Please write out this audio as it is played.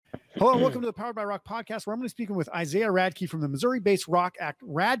Hello and welcome to the Powered by Rock podcast, where I'm going to be speaking with Isaiah Radkey from the Missouri-based rock act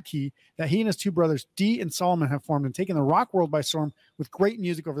Radkey that he and his two brothers, Dee and Solomon, have formed and taken the rock world by storm with great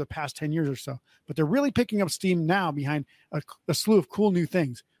music over the past 10 years or so. But they're really picking up steam now behind a slew of cool new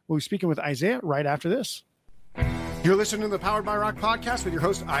things. We'll be speaking with Isaiah right after this. You're listening to the Powered by Rock podcast with your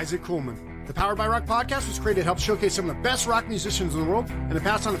host, Isaac Kuhlman. The Powered by Rock podcast was created to help showcase some of the best rock musicians in the world and to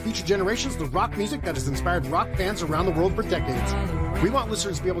pass on to future generations the rock music that has inspired rock fans around the world for decades. We want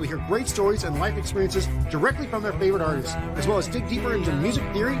listeners to be able to hear great stories and life experiences directly from their favorite artists, as well as dig deeper into music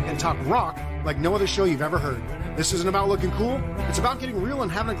theory and talk rock like no other show you've ever heard. This isn't about looking cool, it's about getting real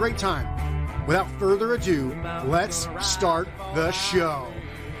and having a great time. Without further ado, let's start the show.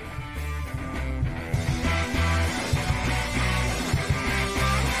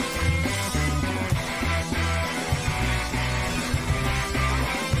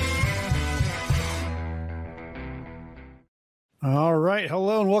 All right.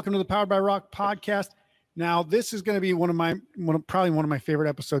 Hello and welcome to the Powered by Rock podcast. Now, this is going to be probably one of my favorite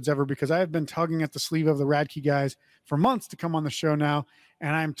episodes ever because I have been tugging at the sleeve of the Radke guys for months to come on the show now.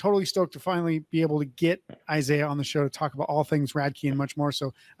 And I'm totally stoked to finally be able to get Isaiah on the show to talk about all things Radke and much more.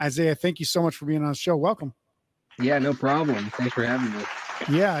 So, Isaiah, thank you so much for being on the show. Welcome. Yeah, no problem. Thanks for having me.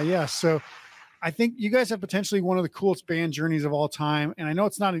 Yeah. So I think you guys have potentially one of the coolest band journeys of all time. And I know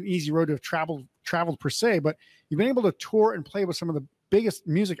it's not an easy road to have traveled per se, but you've been able to tour and play with some of the biggest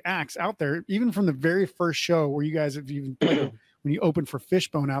music acts out there, even from the very first show where you guys have even played when you opened for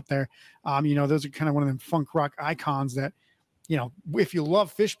Fishbone out there. Those are kind of one of them funk rock icons that, if you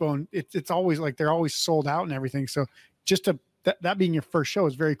love Fishbone, it's always like they're always sold out and everything. So just that being your first show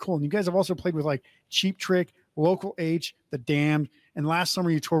is very cool. And you guys have also played with like Cheap Trick, Local H, The Damned, and last summer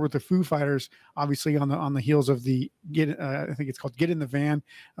you toured with the Foo Fighters, obviously on the heels of the I think it's called Get in the Van,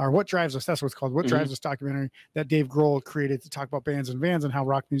 or What Drives Us. That's what it's called. What Drives Us documentary that Dave Grohl created to talk about bands and vans and how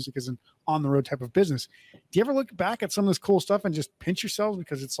rock music is an on the road type of business. Do you ever look back at some of this cool stuff and just pinch yourselves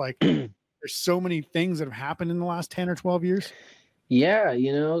because it's like there's so many things that have happened in the last 10 or 12 years? Yeah,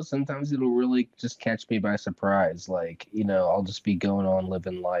 sometimes it'll really just catch me by surprise. Like, I'll just be going on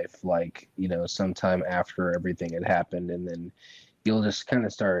living life like, sometime after everything had happened. And then you'll just kind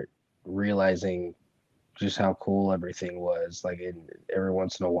of start realizing just how cool everything was, like every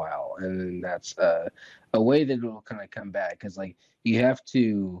once in a while. And then that's a way that it'll kind of come back. Cause like you have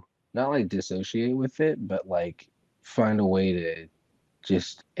to not like dissociate with it, but like find a way to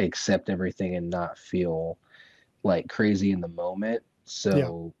just accept everything and not feel like crazy in the moment.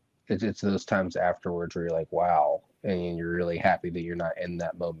 So it's those times afterwards where you're like, wow, and you're really happy that you're not in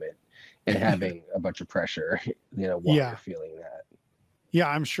that moment and having a bunch of pressure, while you're feeling that. Yeah,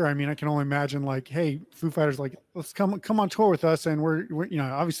 I'm sure. I mean, I can only imagine like, hey, Foo Fighters, like, let's come on tour with us. And we're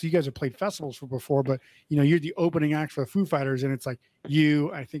obviously you guys have played festivals before, but you're the opening act for the Foo Fighters. And it's like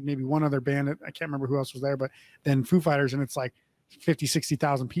I think maybe one other band, I can't remember who else was there, but then Foo Fighters. And it's like 50,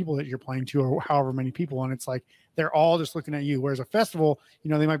 60,000 people that you're playing to, or however many people. And it's like, they're all just looking at you. Whereas a festival,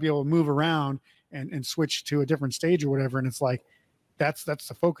 they might be able to move around and switch to a different stage or whatever. And it's like, that's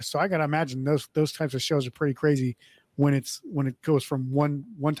the focus. So I got to imagine those types of shows are pretty crazy when it goes from one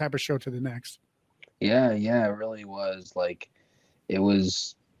type of show to the next. Yeah, it really was. Like it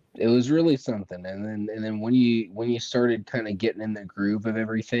was really something. And then when you started kind of getting in the groove of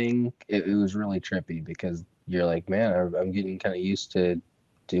everything, it was really trippy because you're like, man, I'm getting kind of used to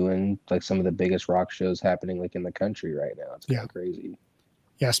doing like some of the biggest rock shows happening like in the country right now. It's kind of crazy.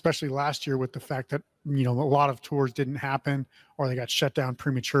 Yeah, especially last year with the fact that, a lot of tours didn't happen or they got shut down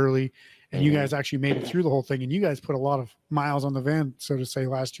prematurely. And you guys actually made it through the whole thing. And you guys put a lot of miles on the van, so to say,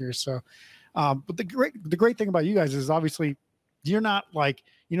 last year. So, but the great thing about you guys is obviously you're not like,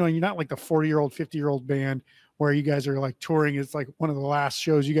 you're not like the 40-year-old, 50-year-old band where you guys are like touring. It's like one of the last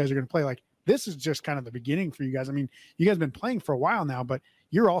shows you guys are going to play. Like this is just kind of the beginning for you guys. I mean, you guys have been playing for a while now, but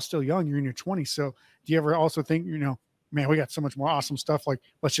you're all still young. You're in your 20s. So do you ever also think, man, we got so much more awesome stuff. Like,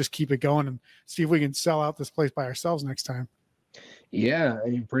 let's just keep it going and see if we can sell out this place by ourselves next time. Yeah, I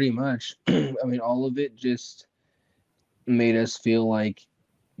mean, pretty much. I mean, all of it just made us feel like,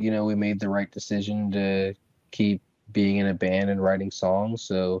 we made the right decision to keep being in a band and writing songs.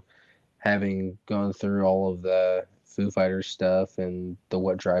 So having gone through all of the Foo Fighters stuff and the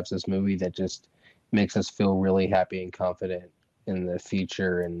What Drives Us movie, that just makes us feel really happy and confident in the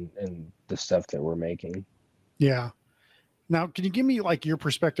future and the stuff that we're making. Yeah. Now, can you give me like your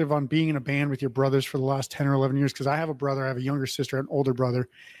perspective on being in a band with your brothers for the last 10 or 11 years? Because I have a brother, I have a younger sister, an older brother.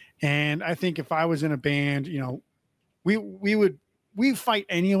 And I think if I was in a band, we would we fight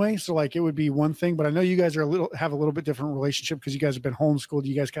anyway. So like, it would be one thing, but I know you guys have a little bit different relationship because you guys have been homeschooled.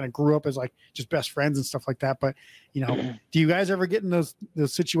 You guys kind of grew up as like just best friends and stuff like that. But do you guys ever get in those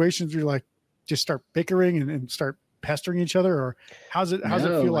situations where you're like, just start bickering and start pestering each other, or how's it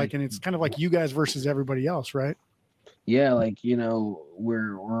feel like? And it's kind of like you guys versus everybody else, right? Yeah, like,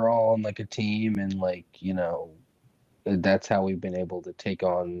 we're all on like a team, and like, that's how we've been able to take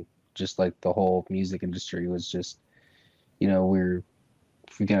on just like the whole music industry. Was just, we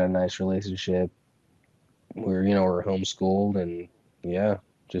got a nice relationship. We're homeschooled, and yeah,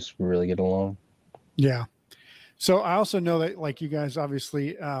 just really get along. Yeah. So I also know that like you guys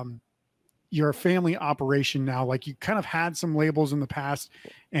obviously, you're a family operation now. Like you kind of had some labels in the past,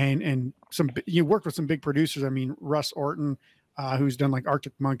 and you worked with some big producers. I mean, Russ Orton, who's done like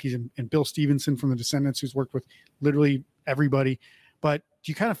Arctic Monkeys, and Bill Stevenson from the Descendants, who's worked with literally everybody. But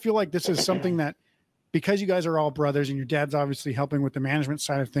do you kind of feel like this is something that, because you guys are all brothers and your dad's obviously helping with the management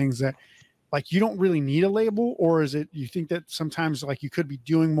side of things, that like you don't really need a label? Or is it, you think that sometimes like you could be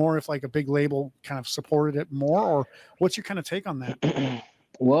doing more if like a big label kind of supported it more? Or what's your kind of take on that?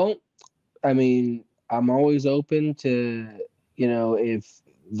 Well, I mean, I'm always open to, if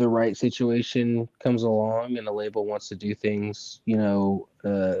the right situation comes along and a label wants to do things,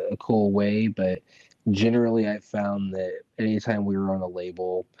 a cool way. But generally, I found that anytime we were on a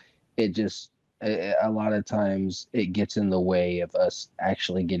label, it just, a lot of times it gets in the way of us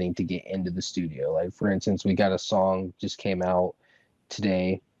actually getting to get into the studio. Like, for instance, we got a song just came out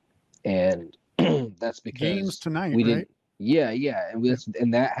today, and that's because Games tonight, we right? didn't. Yeah,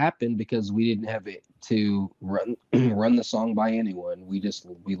 and that happened because we didn't have it to run the song by anyone. We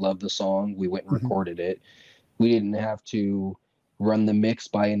loved the song. We went and recorded it. We didn't have to run the mix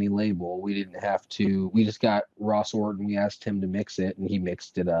by any label. We didn't have to. We just got Ross Orton. We asked him to mix it, and he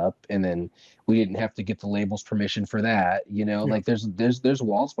mixed it up. And then we didn't have to get the label's permission for that. Like there's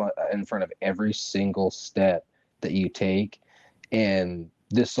walls in front of every single step that you take, and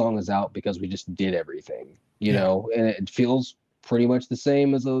this song is out because we just did everything. And it feels pretty much the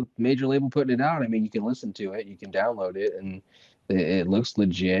same as a major label putting it out. I mean, you can listen to it, you can download it, and it looks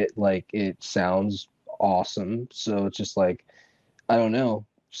legit. Like, it sounds awesome. So it's just like, I don't know.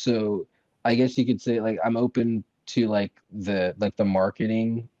 So I guess you could say like I'm open to like the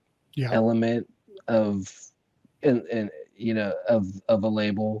marketing element of of a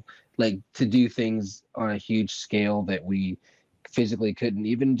label, like to do things on a huge scale that we physically couldn't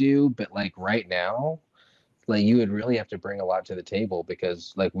even do. But like right now, like you would really have to bring a lot to the table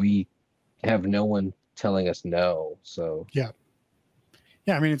because like we have no one telling us no. So yeah.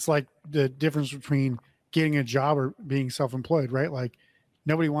 I mean, it's like the difference between getting a job or being self-employed, right? Like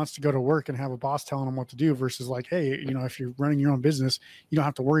nobody wants to go to work and have a boss telling them what to do versus like, hey, if you're running your own business, you don't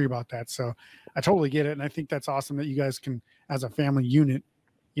have to worry about that. So I totally get it. And I think that's awesome that you guys can, as a family unit,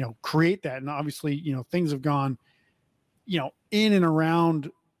 create that. And obviously, things have gone, in and around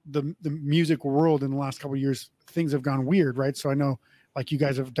the music world in the last couple of years, things have gone weird, right? So I know like you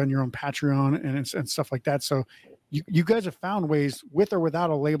guys have done your own Patreon and stuff like that. So you guys have found ways with or without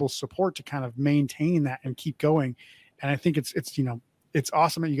a label support to kind of maintain that and keep going. And I think it's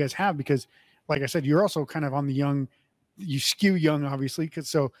awesome that you guys have, because like I said, you're also kind of on the young, you skew young, obviously. Cause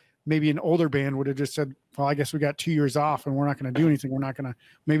so maybe an older band would have just said, well, I guess we got 2 years off and we're not going to do anything. We're not going to,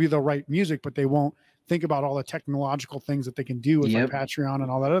 maybe they'll write music, but they won't think about all the technological things that they can do with like Patreon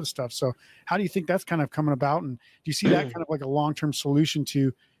and all that other stuff. So how do you think that's kind of coming about? And do you see that kind of like a long-term solution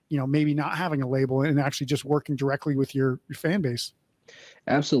to, maybe not having a label and actually just working directly with your fan base?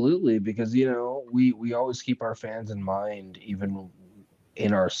 Absolutely. Because, we always keep our fans in mind, even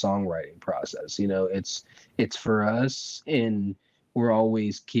in our songwriting process. It's for us, and we're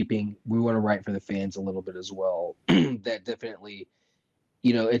always we want to write for the fans a little bit as well. That definitely,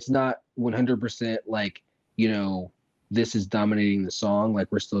 it's not 100% like, this is dominating the song. Like,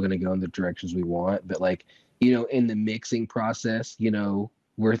 we're still going to go in the directions we want, but like, in the mixing process,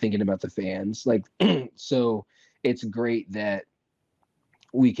 we're thinking about the fans. Like, so it's great that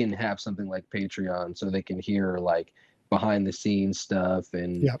we can have something like Patreon so they can hear like behind the scenes stuff.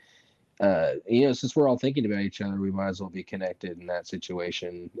 And since we're all thinking about each other, we might as well be connected in that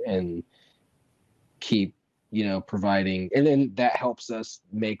situation and keep providing, and then that helps us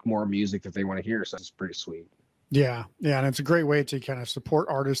make more music that they want to hear. So it's pretty sweet. And it's a great way to kind of support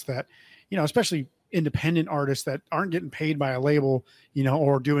artists that, especially independent artists that aren't getting paid by a label,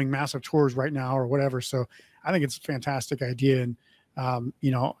 or doing massive tours right now or whatever. So I think it's a fantastic idea. And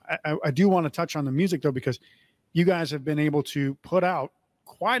I do want to touch on the music though, because you guys have been able to put out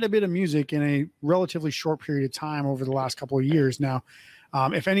quite a bit of music in a relatively short period of time over the last couple of years. Now,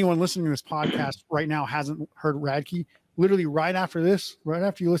 if anyone listening to this podcast right now hasn't heard Radkey, literally right after this, right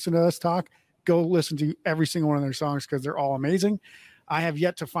after you listen to us talk, go listen to every single one of their songs because they're all amazing. I have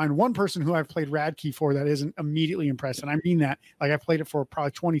yet to find one person who I've played Radkey for that isn't immediately impressed. And I mean that. Like, I played it for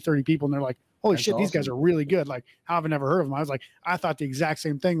probably 20, 30 people, and they're like, holy shit, these guys are really good. Like, how have I never heard of them? I was like, I thought the exact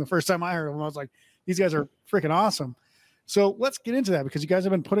same thing the first time I heard of them. I was like, these guys are freaking awesome. So let's get into that, because you guys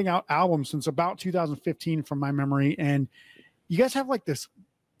have been putting out albums since about 2015 from my memory. And you guys have like this,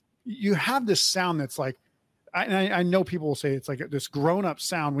 you have this sound that's like, I know people will say it's like this grown up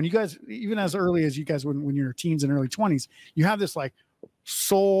sound. When you guys, even as early as you guys, when you're teens and early 20s, you have this like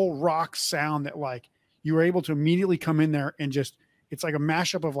soul rock sound that like you were able to immediately come in there and just, it's like a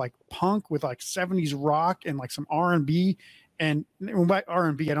mashup of like punk with like 70s rock and like some R&B. And by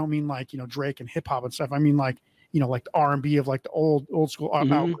R&B, I don't mean like, Drake and hip hop and stuff. I mean like, like the R&B of like the old school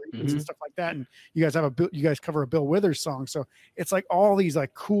and stuff like that. And you guys you guys cover a Bill Withers song. So it's like all these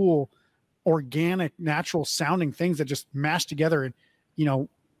like cool, organic, natural sounding things that just mash together. And,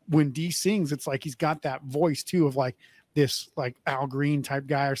 when D sings, it's like, he's got that voice too of like this, like Al Green type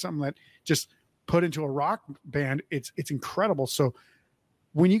guy or something that just put into a rock band. It's incredible. So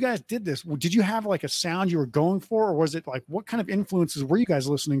when you guys did this, did you have like a sound you were going for, or was it like, what kind of influences were you guys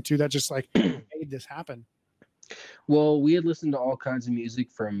listening to that just like made this happen? Well, we had listened to all kinds of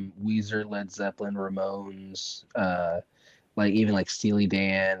music from Weezer, Led Zeppelin, Ramones, like even like Steely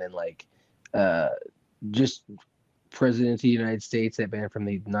Dan, and like just President of the United States, that band from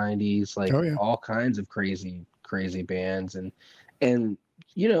the 90s, like all kinds of crazy bands. And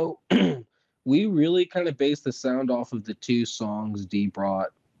we really kind of based the sound off of the two songs Dee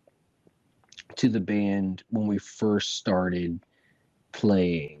brought to the band when we first started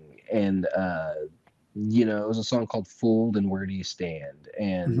playing. And it was a song called Fooled and Where Do You Stand?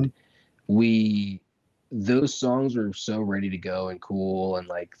 And those songs are so ready to go and cool, and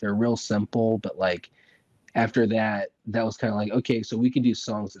like they're real simple, but like after that was kind of like, okay, so we can do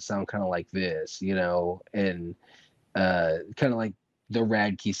songs that sound kind of like this, and kind of like the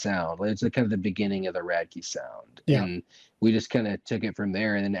Radkey sound. It's kind of the beginning of the Radkey sound. Yeah. And we just kind of took it from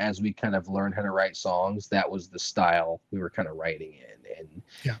there. And then as we kind of learned how to write songs, that was the style we were kind of writing in.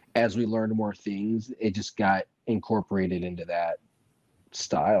 And as we learned more things, it just got incorporated into that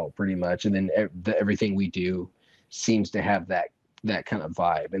style pretty much. And then everything we do seems to have that kind of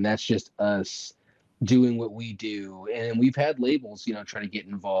vibe. And that's just us doing what we do. And we've had labels, try to get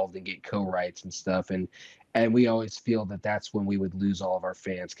involved and get co-writes and stuff. And we always feel that that's when we would lose all of our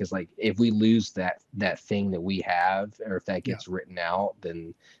fans. Cause like, if we lose that thing that we have, or if that gets written out,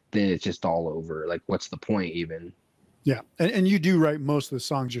 then it's just all over. Like, what's the point even? Yeah. And you do write most of the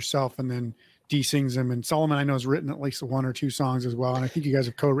songs yourself, and then D sings them, and Solomon, I know, has written at least one or two songs as well. And I think you guys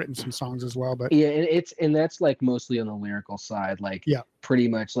have co-written some songs as well, but and that's like mostly on the lyrical side. Like, pretty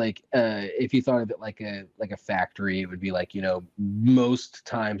much like, if you thought of it like a factory, it would be like, most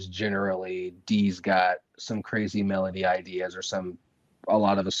times generally D's got some crazy melody ideas or a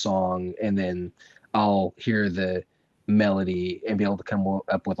lot of a song, and then I'll hear the melody and be able to come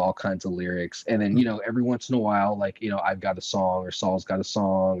up with all kinds of lyrics. And then every once in a while, like I've got a song, or Saul's got a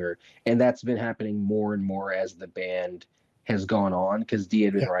song, and that's been happening more and more as the band has gone on, because D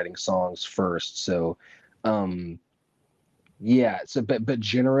had been writing songs first. So but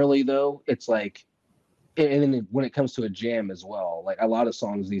generally though, it's like, and then when it comes to a jam as well, like a lot of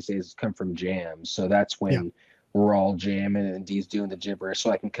songs these days come from jams, so that's when we're all jamming and D's doing the gibberish,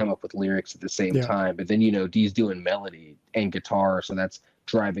 so I can come up with lyrics at the same time. But then, D's doing melody and guitar, so that's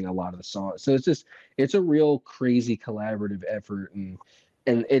driving a lot of the songs. So it's a real crazy collaborative effort. And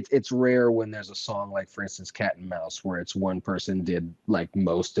it's rare when there's a song like, for instance, Cat and Mouse, where it's one person did like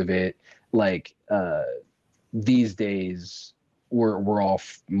most of it. Like these days we're all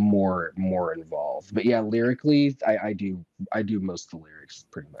more involved. But lyrically, I do most of the lyrics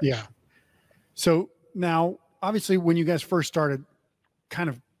pretty much. Yeah. So now, obviously, when you guys first started kind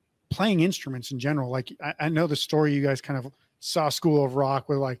of playing instruments in general, like I know the story, you guys kind of saw School of Rock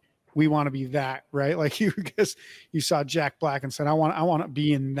with like, we want to be that, right? Like you saw Jack Black and said, I want to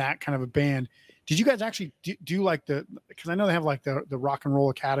be in that kind of a band. Did you guys actually do like because I know they have like the rock and roll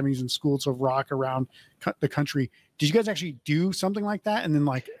academies and schools of rock around the country. Did you guys actually do something like that and then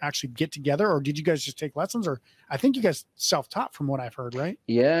like actually get together, or did you guys just take lessons? Or I think you guys self-taught from what I've heard, right?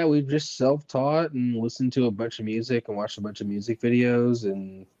 Yeah, we just self-taught and listened to a bunch of music and watched a bunch of music videos,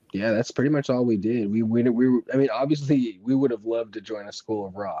 and that's pretty much all we did. We I mean, obviously we would have loved to join a school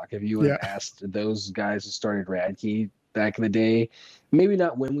of rock if you would have asked those guys who started Radkey back in the day. Maybe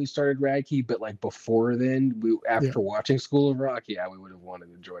not when we started Radkey, but like before then, after watching School of Rock, we would have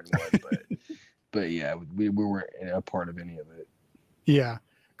wanted to join one, but we weren't a part of any of it. Yeah,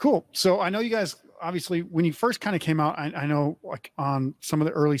 cool. So I know you guys obviously when you first kind of came out, I know like on some of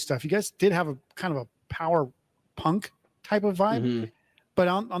the early stuff, you guys did have a kind of a power punk type of vibe. Mm-hmm. But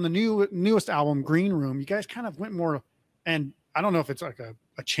on the newest album, Green Room, you guys kind of went more, and I don't know if it's like a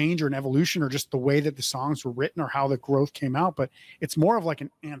change or an evolution or just the way that the songs were written or how the growth came out, but it's more of like an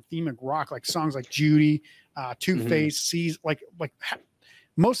anthemic rock, like songs like Judy, Two Face, Seas, like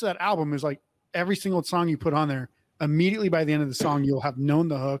most of that album is like every single song you put on there, immediately by the end of the song, you'll have known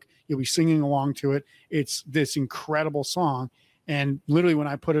the hook, you'll be singing along to it. It's this incredible song. And literally when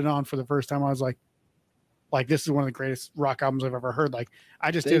I put it on for the first time, I was like, this is one of the greatest rock albums I've ever heard. Like I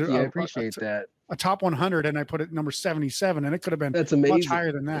just Thank did you. I appreciate that. A top 100 and I put it number 77 and it could have been That's amazing. Much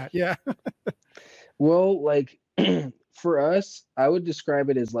higher than that. Yeah. Well, like for us, I would describe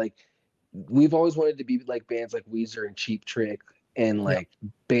it as like, we've always wanted to be like bands like Weezer and Cheap Trick and like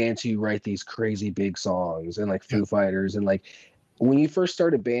bands who write these crazy big songs and like Foo Fighters. And like when you first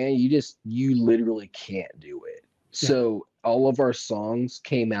start a band, you literally can't do it. So all of our songs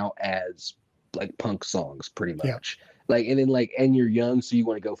came out as like punk songs pretty much. Like, and then like, and you're young, so you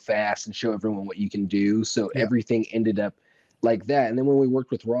want to go fast and show everyone what you can do. So everything ended up like that. And then when we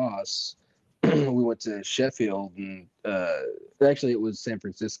worked with Ross, we went to Sheffield and actually it was San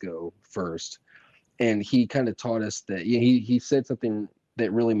Francisco first. And he kind of taught us that he said something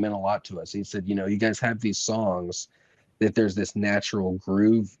that really meant a lot to us. He said, you know, you guys have these songs that there's this natural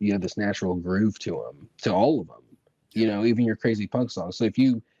groove, this natural groove to them, to all of them, even your crazy punk songs. So if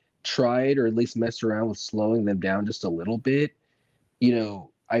you tried or at least messed around with slowing them down just a little bit,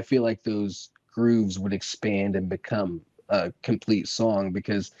 I feel like those grooves would expand and become a complete song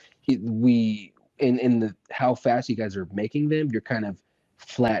because how fast you guys are making them, you're kind of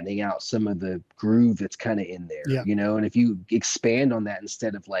flattening out some of the groove that's kind of in there, and if you expand on that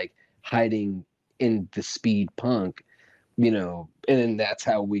instead of like hiding in the speed punk, and then that's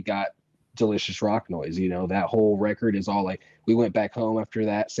how we got Delicious Rock Noise. That whole record is all like, we went back home after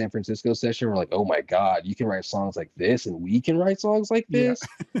that San Francisco session, we're like, oh my god, you can write songs like this and we can write songs like this.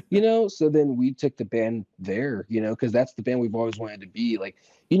 So then we took the band there, because that's the band we've always wanted to be. Like,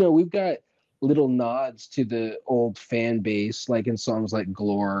 we've got little nods to the old fan base, like in songs like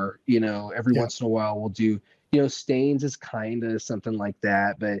Glore, every once in a while we'll do, Stains is kind of something like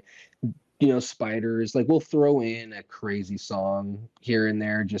that, but Spiders, like we'll throw in a crazy song here and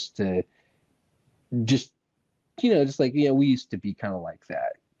there just like, we used to be kind of like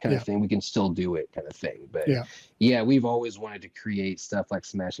that kind of thing. We can still do it kind of thing. But we've always wanted to create stuff like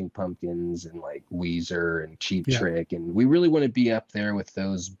Smashing Pumpkins and like Weezer and Cheap Trick. And we really want to be up there with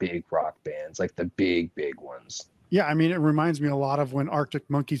those big rock bands, like the big ones. Yeah. I mean, it reminds me a lot of when Arctic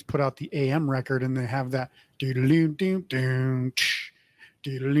Monkeys put out the AM record and they have that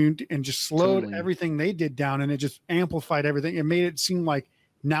and just slowed everything they did down, and it just amplified everything. It made it seem like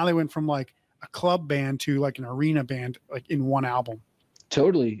now they went from like a club band to like an arena band, like in one album.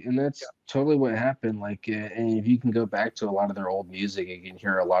 Totally. And that's totally what happened. Like, and if you can go back to a lot of their old music, you can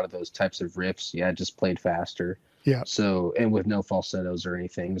hear a lot of those types of riffs. Yeah. Just played faster. Yeah. So, and with no falsettos or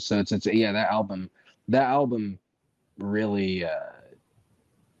anything. So it's that album really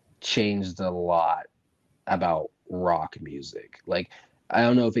changed a lot about rock music. Like, I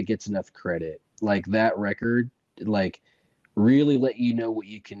don't know if it gets enough credit. Like that record, like really let you know what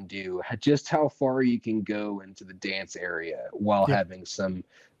you can do, just how far you can go into the dance area while having some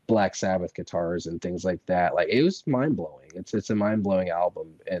Black Sabbath guitars and things like that. Like it was mind blowing. It's a mind blowing album,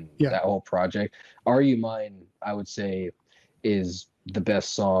 and that whole project. Are You Mine, I would say, is the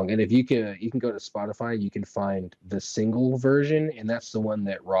best song. And if you can go to Spotify, you can find the single version, and that's the one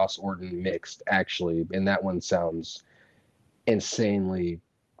that Ross Orton mixed actually, and that one sounds insanely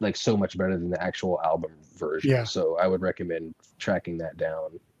like so much better than the actual album version. So I would recommend tracking that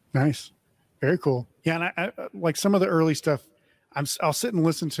down. Nice. Very cool. Yeah. And I like some of the early stuff, I'll sit and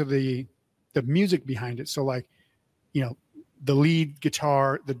listen to the music behind it. So like, the lead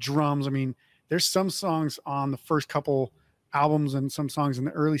guitar, the drums. I mean, there's some songs on the first couple albums and some songs in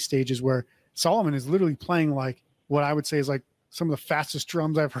the early stages where Solomon is literally playing like what I would say is like some of the fastest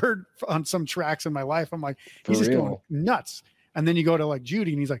drums I've heard on some tracks in my life. I'm like, he's just going nuts. And then you go to like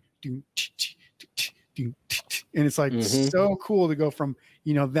Judy and he's like, and it's like so cool to go from,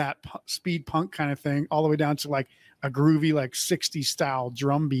 that speed punk kind of thing all the way down to like a groovy, like 60s style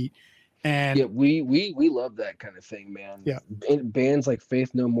drum beat. And we love that kind of thing, man. Yeah. Bands like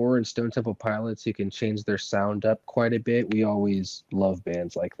Faith No More and Stone Temple Pilots who can change their sound up quite a bit. We always love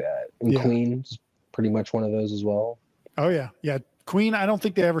bands like that. And Queen's pretty much one of those as well. Oh yeah. Yeah. Queen, I don't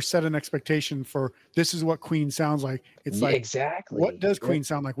think they ever set an expectation for this is what Queen sounds like. It's like, exactly. What does Queen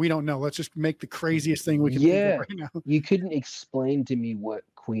sound like? We don't know. Let's just make the craziest thing we can think of right now. You couldn't explain to me what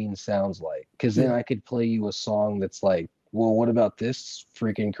Queen sounds like, because then I could play you a song that's like, well, what about this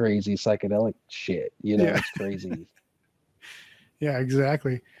freaking crazy psychedelic shit? You know, it's crazy. Yeah,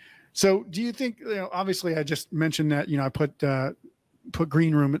 exactly. So do you think, obviously I just mentioned that, I put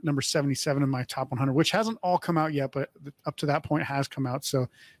Green Room at number 77 in my top 100, which hasn't all come out yet, but up to that point has come out. So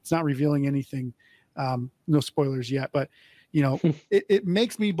it's not revealing anything. No spoilers yet, but it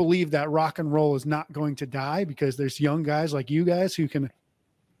makes me believe that rock and roll is not going to die, because there's young guys like you guys who can,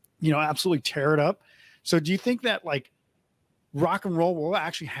 absolutely tear it up. So do you think that like rock and roll will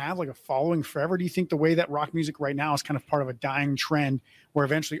actually have like a following forever? Do you think the way that rock music right now is kind of part of a dying trend where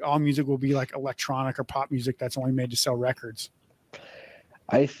eventually all music will be like electronic or pop music that's only made to sell records?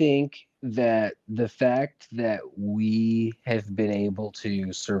 I think that the fact that we have been able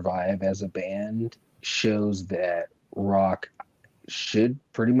to survive as a band shows that rock should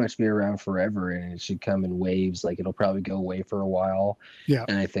pretty much be around forever, and it should come in waves. Like, it'll probably go away for a while. Yeah.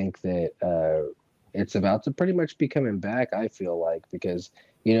 And I think that it's about to pretty much be coming back, I feel like, because,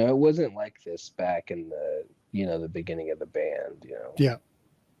 it wasn't like this back in the, the beginning of the band, Yeah.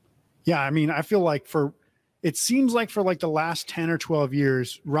 Yeah. I mean, I feel like it seems like for like the last 10 or 12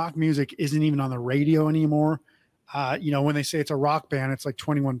 years, rock music isn't even on the radio anymore. When they say it's a rock band, it's like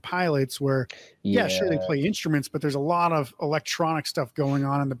 21 Pilots, where, sure, they play instruments, but there's a lot of electronic stuff going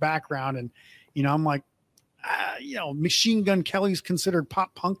on in the background. And, I'm like, Machine Gun Kelly's considered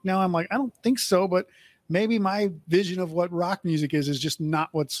pop punk now. I'm like, I don't think so, but maybe my vision of what rock music is just not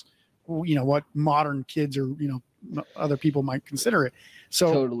what modern kids or, other people might consider it.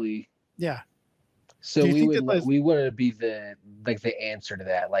 So totally. Yeah. So we want to be the answer to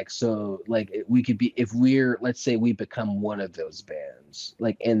that. Like, so like we could be, if let's say we become one of those bands,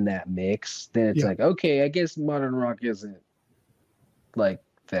 like in that mix, then it's like, okay, I guess modern rock isn't like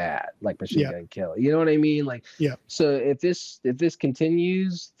that, like Machine Gun Kelly. You know what I mean? Like, so if this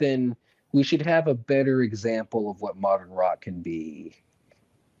continues, then we should have a better example of what modern rock can be.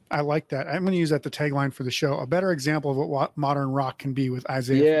 I like that. I'm going to use that the tagline for the show. A better example of what modern rock can be, with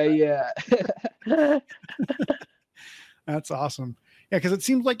Isaiah. Yeah. That's awesome. Yeah, because it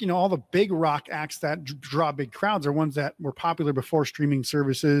seems like, all the big rock acts that draw big crowds are ones that were popular before streaming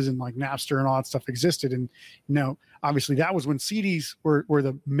services and like Napster and all that stuff existed. And, obviously that was when CDs were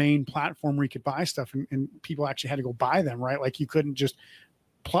the main platform where you could buy stuff, and people actually had to go buy them, right? Like, you couldn't just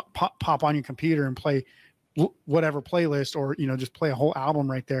pop on your computer and play whatever playlist, or just play a whole album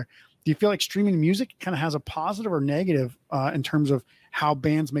right there. Do you feel like streaming music kind of has a positive or negative in terms of how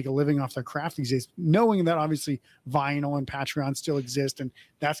bands make a living off their craft these days, knowing that obviously vinyl and Patreon still exist, and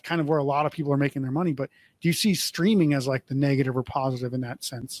that's kind of where a lot of people are making their money? But do you see streaming as like the negative or positive in that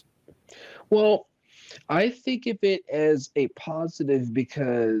sense? Well, I think of it as a positive,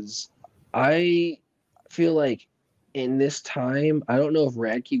 because I feel like in this time, I don't know if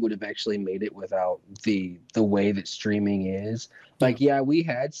Radkey would have actually made it without the way that streaming is. Like, we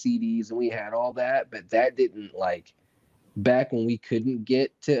had CDs and we had all that, but that didn't, like, back when we couldn't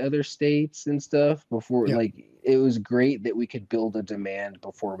get to other states and stuff before, like, it was great that we could build a demand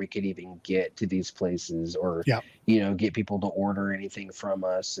before we could even get to these places, or, get people to order anything from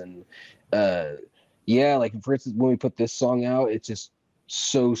us. And, like, for instance, when we put this song out, it's just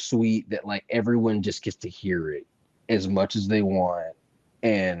so sweet that, like, everyone just gets to hear it as much as they want,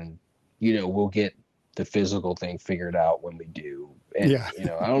 and we'll get the physical thing figured out when we do. And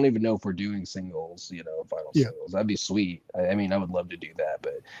I don't even know if we're doing singles, vinyl singles. That'd be sweet. I mean, I would love to do that,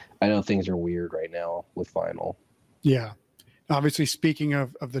 but I know things are weird right now with vinyl. Obviously, speaking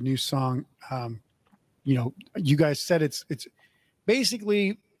of the new song, you guys said it's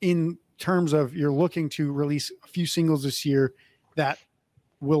basically, in terms of you're looking to release a few singles this year that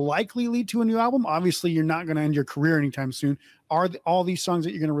will likely lead to a new album. Obviously, you're not going to end your career anytime soon. Are all these songs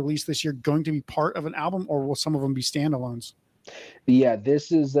that you're going to release this year going to be part of an album, or will some of them be standalones? Yeah,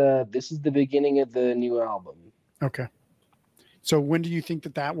 this is the beginning of the new album. Okay. So when do you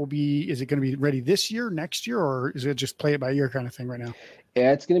think that will be? Is it going to be ready this year, next year, or is it just play it by ear kind of thing right now?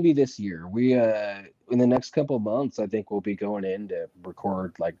 Yeah, it's going to be this year. We in the next couple of months, I think we'll be going in to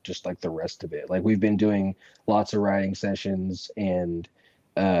record just like the rest of it. Like, we've been doing lots of writing sessions, and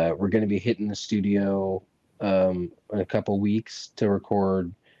we're going to be hitting the studio in a couple weeks to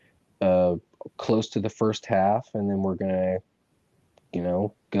record close to the first half, and then we're going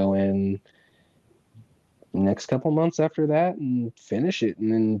to go in next couple months after that and finish it,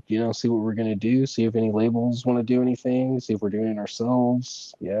 and then see what we're going to do, see if any labels want to do anything, see if we're doing it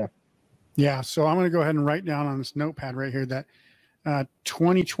ourselves. So I'm going to go ahead and write down on this notepad right here that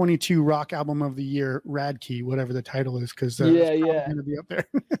 2022 rock album of the year, Radkey, whatever the title is, because it's going to be up there.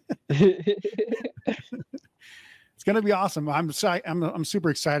 It's going to be awesome. I'm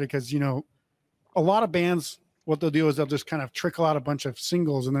super excited because, a lot of bands, what they'll do is they'll just kind of trickle out a bunch of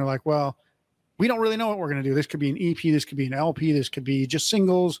singles and they're like, well, we don't really know what we're going to do. This could be an EP. This could be an LP. This could be just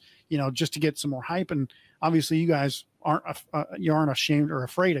singles, just to get some more hype. And obviously you guys aren't ashamed or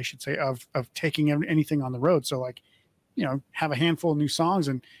afraid, I should say, of taking anything on the road. So like, have a handful of new songs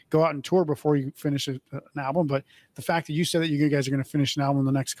and go out and tour before you finish an album. But the fact that you said that you guys are going to finish an album in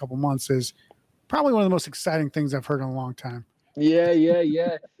the next couple months is probably one of the most exciting things I've heard in a long time. Yeah.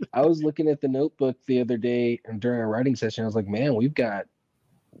 I was looking at the notebook the other day and during a writing session. I was like, man, we've got,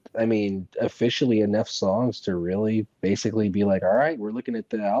 officially enough songs to really basically be like, all right, we're looking at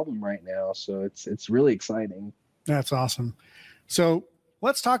the album right now. So it's really exciting. That's awesome. So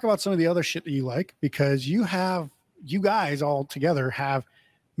let's talk about some of the other shit that you like, because you guys all together have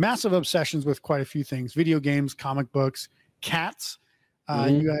massive obsessions with quite a few things: video games, comic books, cats.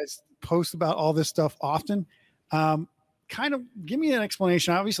 You guys post about all this stuff often. Kind of give me an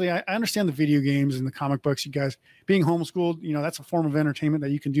explanation. Obviously, I understand the video games and the comic books. You guys being homeschooled, that's a form of entertainment that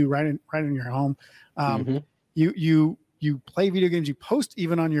you can do right in your home. You play video games. You post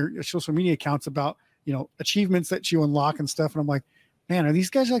even on your social media accounts about achievements that you unlock and stuff. And I'm like, man, are these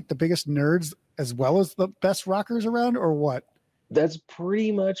guys like the biggest nerds as well as the best rockers around, or what? That's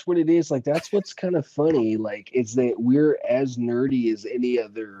pretty much what it is. Like, that's what's kind of funny. Like, is that we're as nerdy as any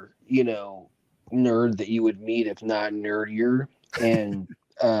other, nerd that you would meet, if not nerdier. And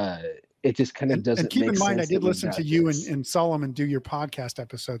it just kind of doesn't. And keep make in mind, I sense did that listen to you and Solomon do your podcast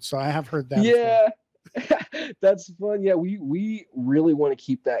episode, so I have heard that. Yeah, that's fun. Yeah, we really want to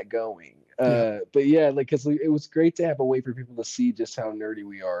keep that going. But yeah, like, because it was great to have a way for people to see just how nerdy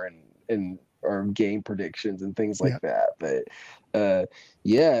we are and our game predictions and things like that. But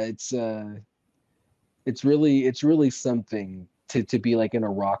it's really something to be like in a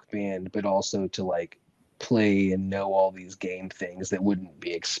rock band, but also to like play and know all these game things that wouldn't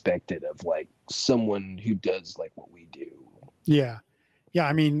be expected of like someone who does like what we do. Yeah.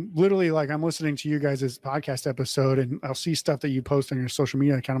 Literally, like, I'm listening to you guys' podcast episode and I'll see stuff that you post on your social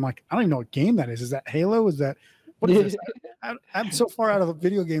media account. I'm like, I don't even know what game that is. Is that Halo? Is that, what is this? I'm so far out of the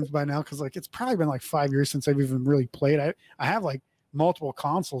video games by now, because like it's probably been like 5 years since I've even really played. I have like multiple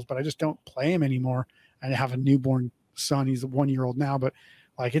consoles, but I just don't play them anymore. I have a newborn son. He's 1 year old now, but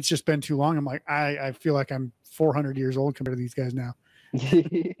like it's just been too long. I'm like, I feel like I'm 400 years old compared to these guys now.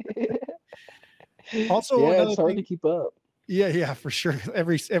 Also, it's hard to keep up. Yeah, for sure.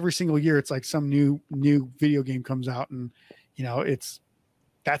 Every single year, it's like some new video game comes out, and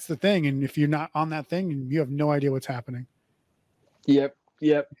that's the thing. And if you're not on that thing, you have no idea what's happening. Yep.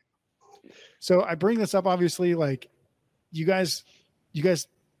 So I bring this up, obviously, like you guys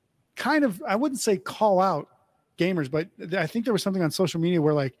kind of, I wouldn't say call out gamers, but I think there was something on social media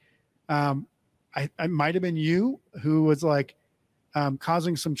where like, I might've been you who was like,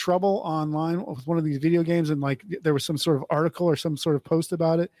 causing some trouble online with one of these video games. And like, there was some sort of article or some sort of post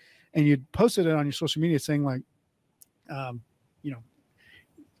about it. And you posted it on your social media saying like,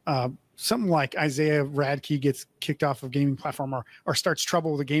 something like Isaiah Radkey gets kicked off of gaming platform or starts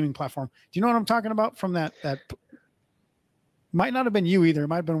trouble with a gaming platform. Do you know what I'm talking about? From that might not have been you either. It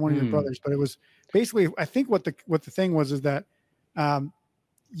might've been one of your brothers, but it was basically, I think what the thing was is that,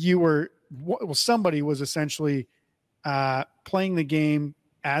 somebody was essentially, playing the game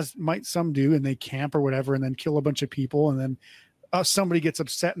as might some do, and they camp or whatever, and then kill a bunch of people. And then somebody gets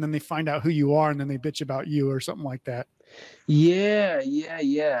upset and then they find out who you are and then they bitch about you or something like that. Yeah.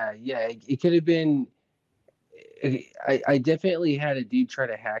 It could have been. I definitely had a dude try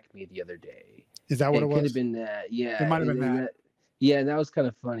to hack me the other day. Is that what it was? Could have been that. Yeah, it might have been that. Yeah, and that was kind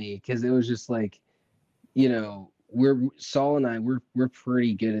of funny because it was just like, Saul and I we're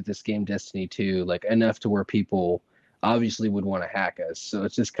pretty good at this game Destiny 2, like enough to where people obviously would want to hack us. So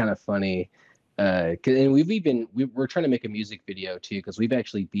it's just kind of funny. And we're trying to make a music video too, because we've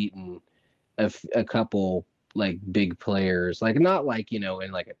actually beaten a couple like big players, like not like in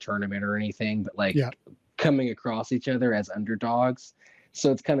like a tournament or anything, but like coming across each other as underdogs.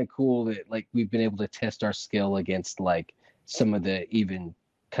 So it's kind of cool that like we've been able to test our skill against like some of the even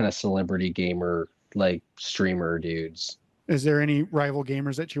kind of celebrity gamer like streamer dudes. Is there any rival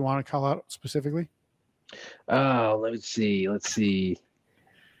gamers that you want to call out specifically? Oh, let's see.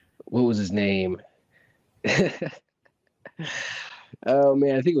 What was his name? Oh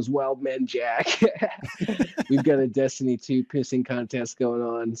man, I think it was Wildman Jack. We've got a Destiny 2 pissing contest going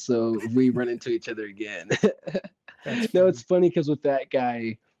on, so we run into each other again. No, it's funny because with that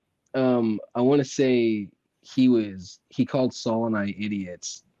guy, I want to say he called Saul and I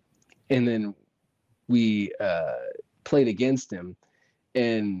idiots, and then we played against him,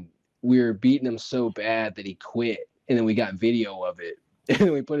 and we were beating him so bad that he quit. and then we got video of it, and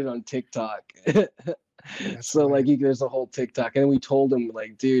then we put it on TikTok. So hilarious. like there's a whole TikTok, and then we told him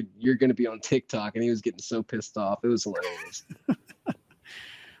like, dude, you're gonna be on TikTok, and he was getting so pissed off. It was hilarious.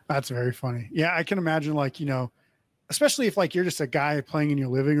 That's very funny. Yeah, I can imagine, like, especially if like you're just a guy playing in your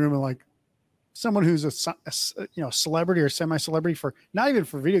living room and like someone who's a celebrity or semi-celebrity, for not even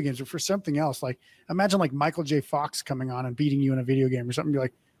for video games, but for something else. Like imagine like Michael J. Fox coming on and beating you in a video game or something. Be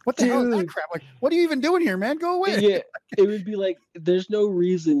like, what the hell is that crap? Like, what are you even doing here, man? Go away. Yeah, it would be like, there's no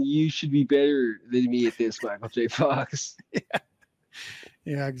reason you should be better than me at this, Michael J. Fox.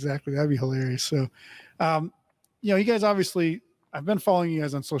 Yeah, exactly. That'd be hilarious. So, you guys obviously, I've been following you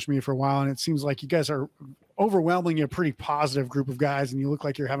guys on social media for a while, and it seems like you guys are overwhelmingly a pretty positive group of guys, and you look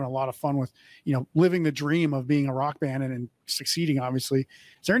like you're having a lot of fun with, living the dream of being a rock band and succeeding, obviously.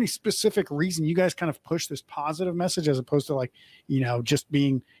 Is there any specific reason you guys kind of push this positive message as opposed to like, just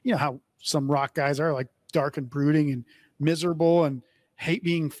being, how some rock guys are, like dark and brooding and miserable and hate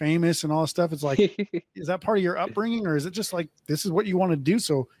being famous and all this stuff? It's like, is that part of your upbringing, or is it just like, this is what you want to do,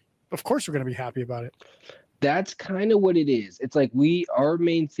 so of course we're going to be happy about it? That's kind of what it is. It's like our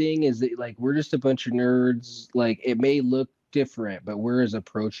main thing is that like we're just a bunch of nerds. Like it may look different, but we're as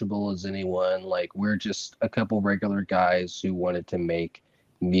approachable as anyone. Like we're just a couple regular guys who wanted to make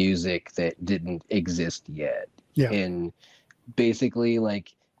music that didn't exist yet. Yeah. And basically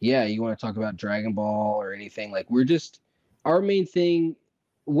like, yeah, you want to talk about Dragon Ball or anything, like we're just, our main thing,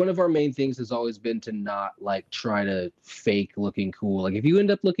 one of our main things has always been to not like try to fake looking cool. Like if you end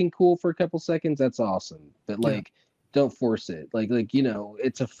up looking cool for a couple seconds, that's awesome. But like, don't force it. Like,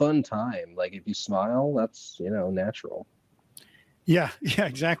 it's a fun time. Like if you smile, that's, natural. Yeah,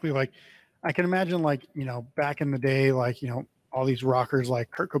 exactly. Like I can imagine like, back in the day, like, all these rockers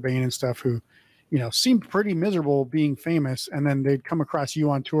like Kurt Cobain and stuff who, seemed pretty miserable being famous. And then they'd come across you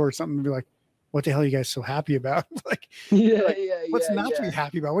on tour or something and be like, what the hell are you guys so happy about? What's not to be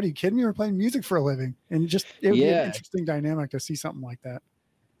happy about? What are you kidding me? We're playing music for a living. And it would be an interesting dynamic to see something like that.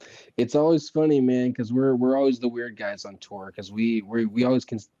 It's always funny, man, because we're always the weird guys on tour, because we always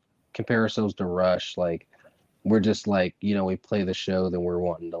compare ourselves to Rush. Like we're just like, we play the show, then we're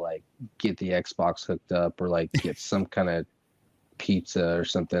wanting to like get the Xbox hooked up or like get some kind of pizza or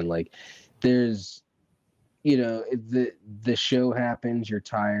something. Like there's, the show happens, you're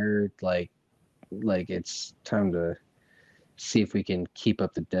tired, like it's time to see if we can keep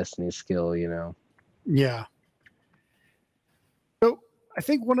up the Destiny skill, Yeah. So I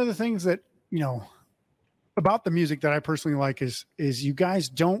think one of the things that, about the music that I personally like is you guys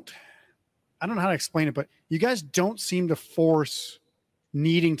don't, I don't know how to explain it, but you guys don't seem to force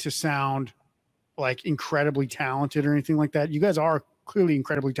needing to sound like incredibly talented or anything like that. You guys are clearly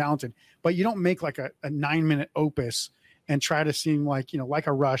incredibly talented, but you don't make like a 9-minute opus and try to seem like, like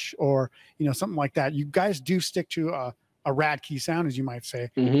a Rush or, something like that. You guys do stick to a Radkey sound, as you might say,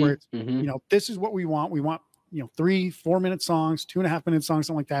 where it's, this is what we want. We want, 3-4 minute songs, 2.5 minute songs,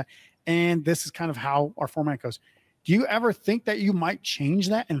 something like that. And this is kind of how our format goes. Do you ever think that you might change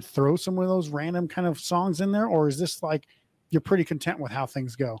that and throw some of those random kind of songs in there? Or is this like, you're pretty content with how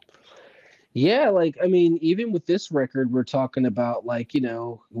things go? Yeah, like I mean, even with this record, we're talking about like,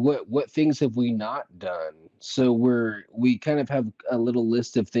 what things have we not done? So we kind of have a little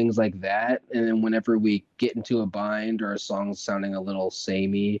list of things like that, and then whenever we get into a bind or a song's sounding a little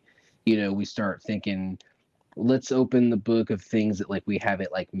samey, we start thinking, let's open the book of things that like we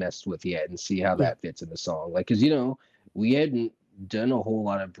haven't like messed with yet and see how that fits in the song. Like, because we hadn't done a whole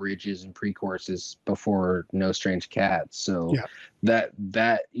lot of bridges and pre-choruses before No Strange Cats, so that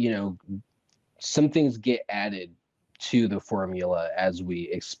some things get added to the formula as we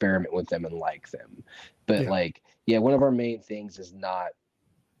experiment with them and like them. But one of our main things is not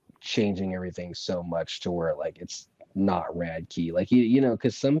changing everything so much to where like it's not Radkey. Like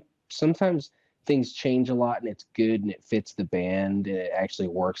because sometimes things change a lot and it's good and it fits the band and it actually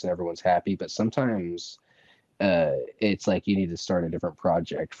works and everyone's happy. But sometimes it's like you need to start a different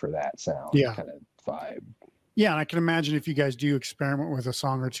project for that sound kind of vibe. Yeah, and I can imagine if you guys do experiment with a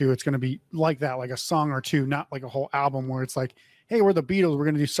song or two, it's going to be like that, like a song or two, not like a whole album where it's like, hey, we're the Beatles, we're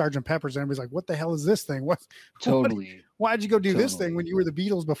going to do Sgt. Pepper's. And everybody's like, what the hell is this thing? Totally. Why'd you go do this thing when you were the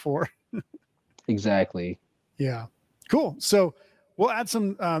Beatles before? Exactly. Yeah. Cool. So we'll add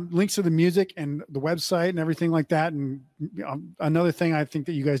some links to the music and the website and everything like that. And another thing I think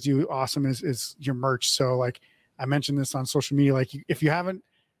that you guys do awesome is your merch. So like I mentioned this on social media, like if you haven't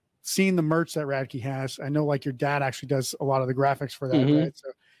seen the merch that Radke has, I know like your dad actually does a lot of the graphics for that, right?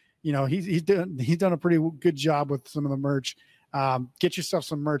 So, he's done a pretty good job with some of the merch. get yourself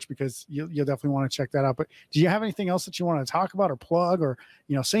some merch because you'll definitely want to check that out. But do you have anything else that you want to talk about or plug, or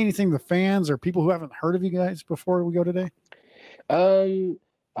say anything to the fans or people who haven't heard of you guys before we go today?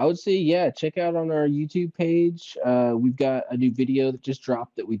 I would say, yeah, check out on our YouTube page. We've got a new video that just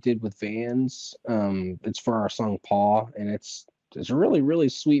dropped that we did with Vans. It's for our song Paw, and it's a really, really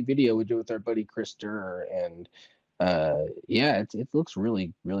sweet video we did with our buddy Chris Durr. And yeah, it looks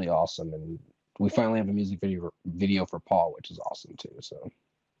really, really awesome. And we finally have a music video for Paw, which is awesome too. So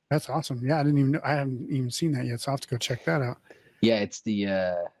that's awesome. Yeah, I haven't even seen that yet, so I'll have to go check that out. Yeah, it's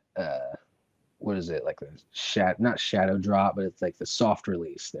the what is it, like the not shadow drop, but it's like the soft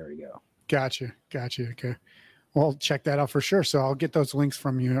release. There we go. Gotcha. Okay. Well, check that out for sure. So I'll get those links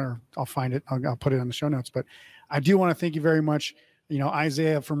from you, or I'll find it. I'll put it on the show notes. But I do want to thank you very much,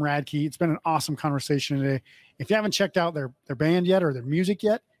 Isaiah from Radkey. It's been an awesome conversation today. If you haven't checked out their band yet or their music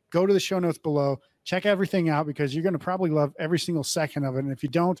yet, go to the show notes below. Check everything out because you're going to probably love every single second of it. And if you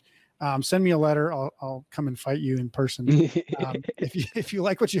don't, send me a letter. I'll come and fight you in person. If you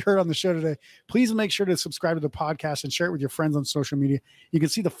like what you heard on the show today, please make sure to subscribe to the podcast and share it with your friends on social media. You can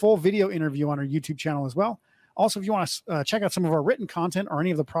see the full video interview on our YouTube channel as well. Also, if you want to check out some of our written content or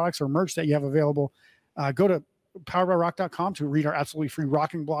any of the products or merch that you have available, go to poweredbyrock.com to read our absolutely free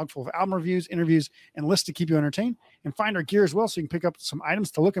rocking blog full of album reviews, interviews, and lists to keep you entertained, and find our gear as well so you can pick up some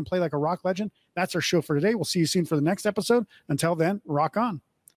items to look and play like a rock legend. That's our show for today. We'll see you soon for the next episode. Until then, rock on.